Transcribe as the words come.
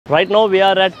Right now we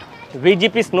are at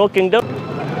VGP Snow Kingdom.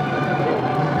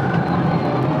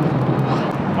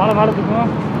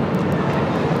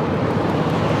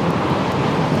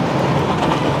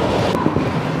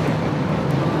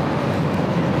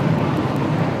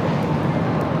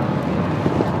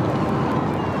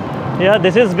 Yeah,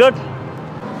 this is good.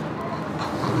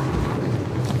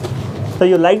 So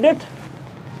you liked it?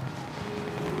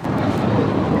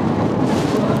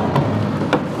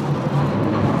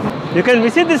 You can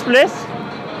visit this place.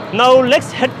 Now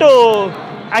let's head to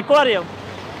aquarium.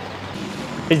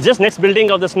 It's just next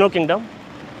building of the Snow Kingdom.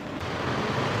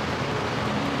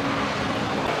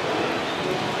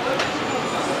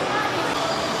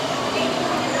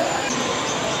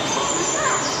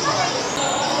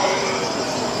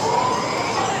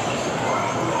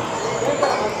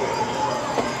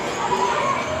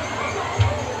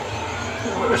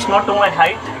 It's not to my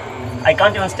height. I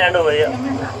can't even stand over here.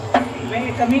 May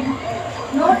I come in?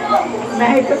 No. May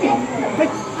I come in?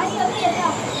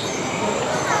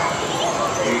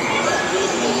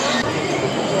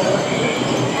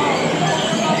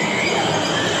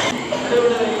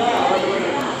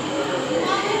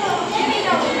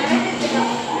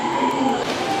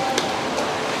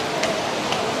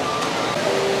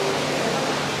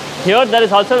 Here there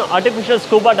is also artificial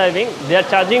scuba diving. They are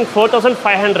charging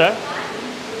 4,500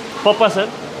 per person.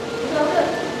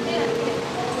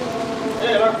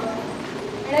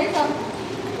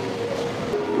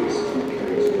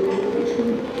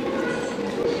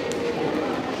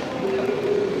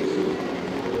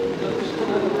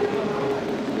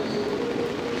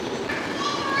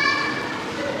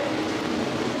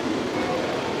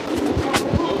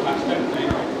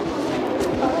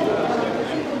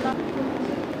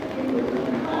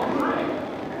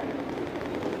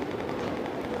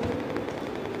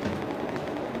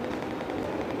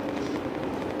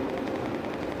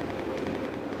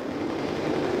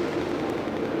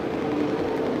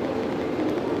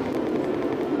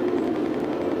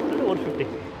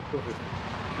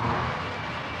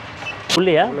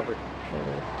 Fully, yeah?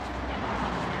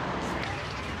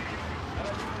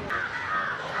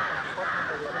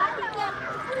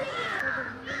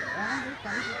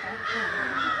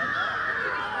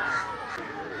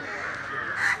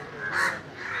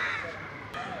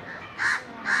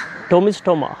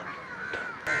 Tomistoma.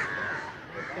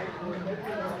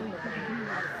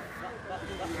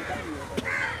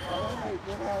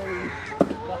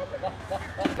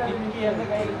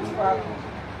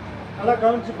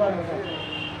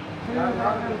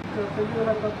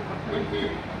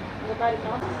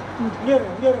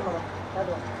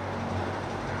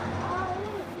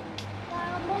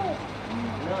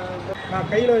 நான்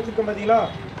கையில் வச்சுருக்கேன் பார்த்தீங்களா,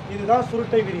 இதுதான்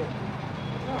சுருட்டை விரியம்.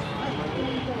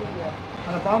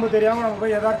 அந்த பாம்பு தெரியாமல் நம்ம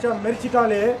போய் ஏதாச்சும்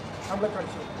மெரிச்சிட்டாலே நம்மளை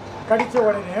கடித்த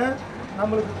உடனே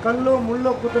நம்மளுக்கு கல்லோ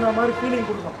முள்ளோ குத்துன மாதிரி ஃபீலிங்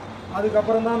கொடுக்கும்.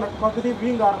 அதுக்கப்புறம் தான் பக்கத்தையும்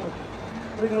வீங்க ஆரம்பிக்கும்.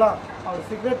 புரியுதுங்களா? அவர்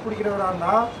சிகரெட் பிடிக்கிறவராக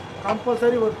இருந்தால்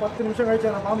கம்பல்சரி ஒரு 10 நிமிஷம் கழிச்சு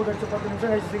அந்த பாம்பு கழிச்சு 10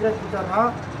 நிமிஷம் கழிச்சு சிகரெட் குடிச்சாருன்னா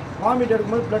வாமிட்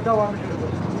எடுக்கும்போது பிளட்டாக வாமிட்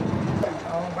எடுக்கும்.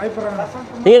 அவன்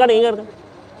பயப்படுறாங்க.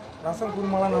 ரசம்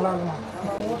குருமாலாம் நல்லா இருக்குமா?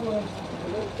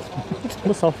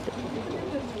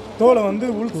 தோலை வந்து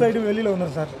உள் சைடு வெளியில்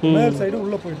வந்துடும் சார், மேல் சைடு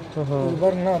உள்ளே போயிடும்.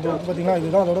 பாருங்கன்னா அது பார்த்தீங்கன்னா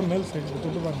இதுதான் அதோட மேல் சைடு.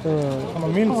 தொட்டு பாருங்க, நம்ம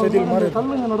மீன் செதில் மாதிரி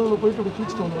கல்லுங்க நடுவில் போயிட்டு அப்படி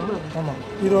கீழ்ச்சிட்டு வந்தோம். ஆமாம்,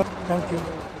 இது thank you.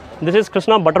 This is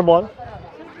Krishna butterball.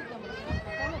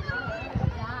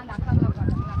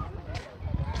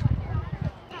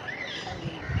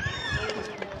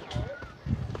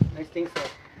 Nice thing, sir.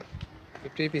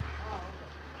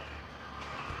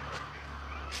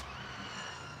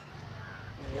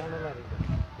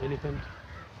 Elephant.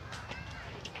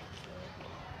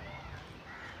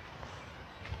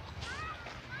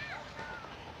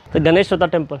 The Ganesh Ratha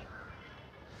temple.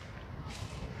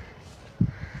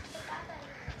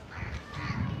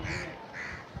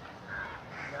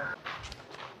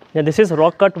 Yeah, this is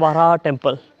rock cut Varaha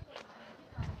temple.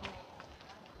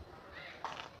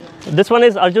 This one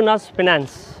is Arjuna's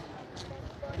Penance.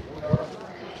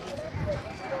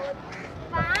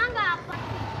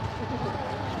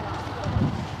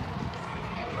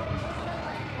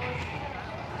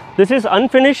 This is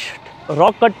unfinished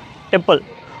rock cut temple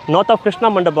north of Krishna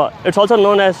Mandapa. It's also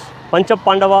known as Pancha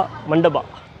Pandava Mandapa.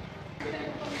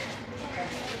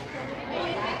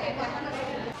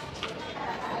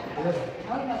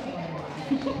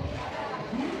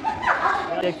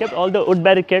 They kept all the wood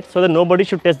barricades so that nobody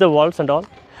should test the walls and all.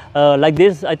 Like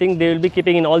this, I think they will be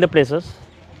keeping in all the places.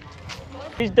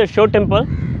 This is the show temple.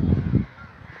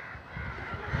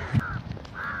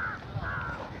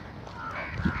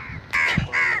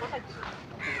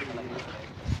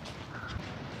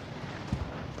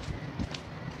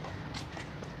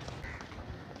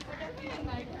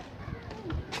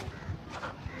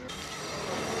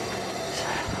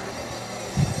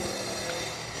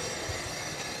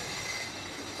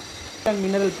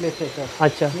 Mineral place है sir.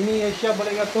 अच्छा mini Asia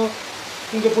बोलेगा तो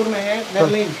Singapore में है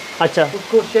Merlin, अच्छा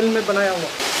उसको shell में बनाया हुआ।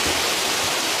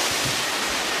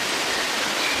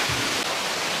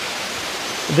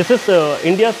 This is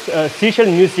India's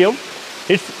Seashell Museum.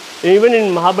 It's even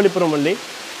in Mahabalipuram only.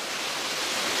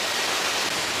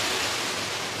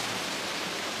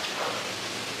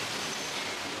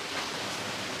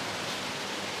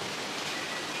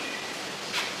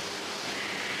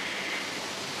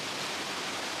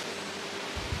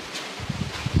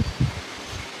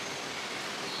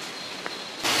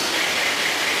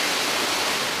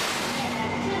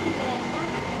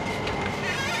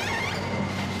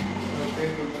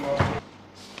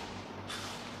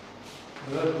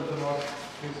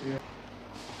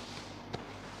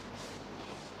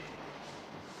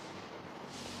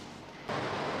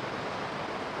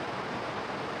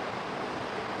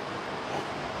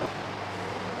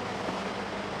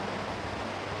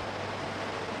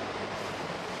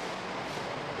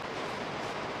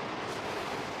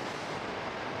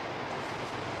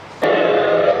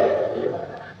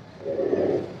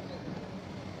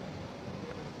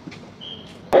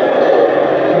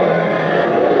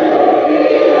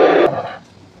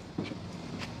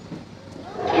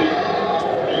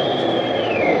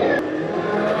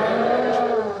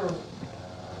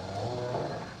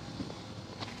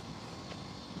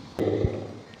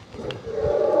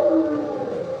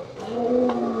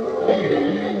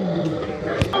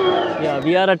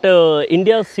 We are at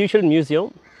India's Seashell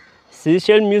Museum.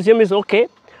 Seashell Museum is okay,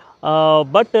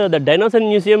 but the Dinosaur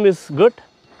Museum is good.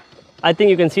 I think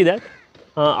you can see that.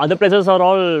 Other places are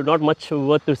all not much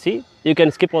worth to see. You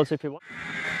can skip also if you want.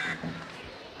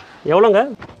 எவ்வளோங்க?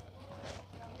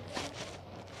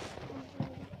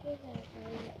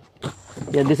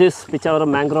 Yeah, this is Pitchavaram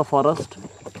Mangrove Forest.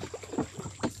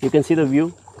 You can see the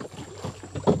view.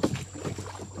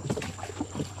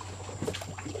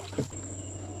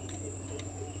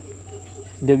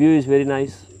 The view is very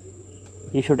nice.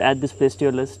 You should add this place to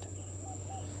your list.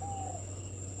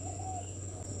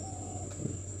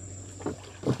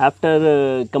 After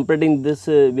completing this,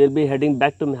 we'll be heading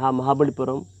back to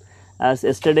Mahabalipuram. As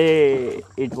yesterday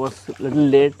it was little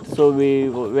late, so we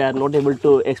are not able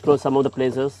to explore some of the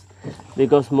places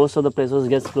because most of the places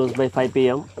gets closed by 5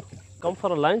 p.m. Come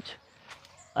for a lunch,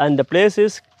 and the place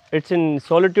is, it's in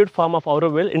Solitude farm of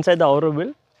Auroville, inside the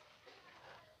Auroville.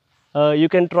 You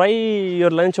can try your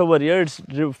lunch over here. It's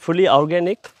fully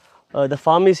organic. The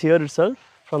farm is here itself.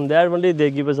 From there only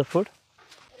they give us the food.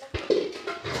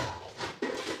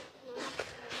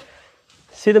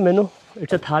 See the menu.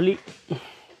 It's a thali.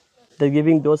 They're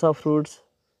giving dosa, fruits,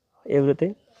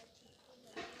 everything.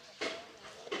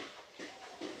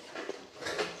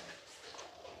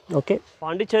 Okay.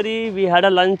 Pondicherry, we had a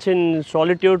lunch in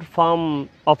Solitude farm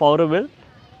of Auroville.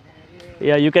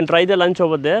 Yeah, you can try the lunch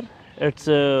over there.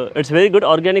 It's very good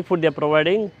organic food they are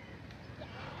providing.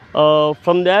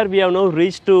 From there we have now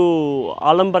reached to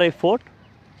Alamparai Fort.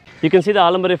 You can see the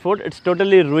Alamparai Fort. It's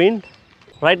totally ruined.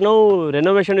 Right now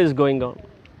renovation is going on.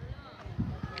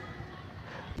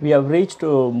 We have reached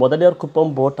Mudaliar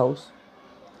Kuppam boat house.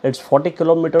 It's 40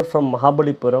 km from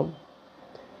Mahabalipuram.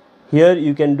 Here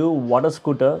you can do water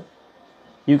scooter.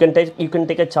 You can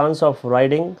take a chance of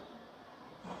riding.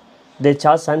 They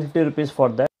charge 750 rupees for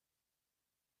that.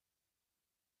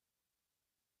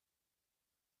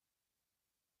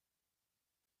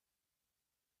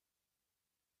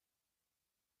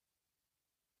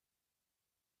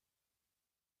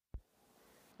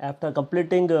 After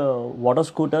completing water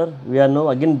scooter, we are now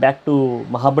again back to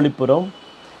Mahabalipuram,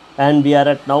 and we are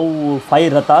at now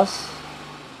 5 Rathas.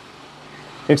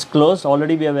 It's closed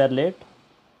already. We were late.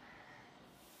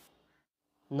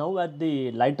 Now at the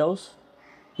lighthouse,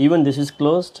 even this is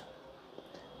closed.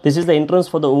 This is the entrance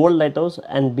for the old lighthouse,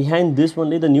 and behind this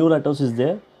only the new lighthouse is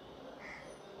there.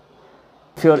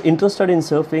 If you are interested in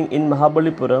surfing in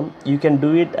Mahabalipuram, you can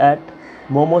do it at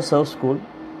Mumu Surf School.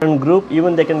 And group,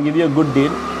 even they can give you a good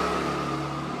deal.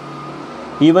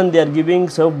 Even they are giving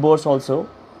surfboards also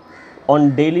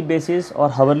on daily basis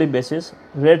or hourly basis.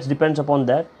 Rates depends upon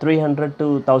that, 300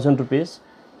 to 1000 rupees.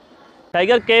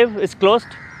 Tiger Cave is closed.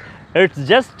 It's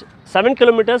just 7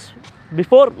 kilometers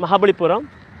before Mahabalipuram.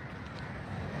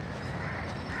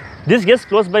 This gets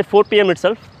closed by 4 p.m.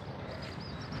 itself.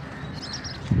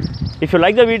 If you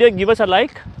like the video, give us a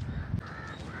like.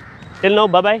 Till now,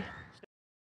 bye bye.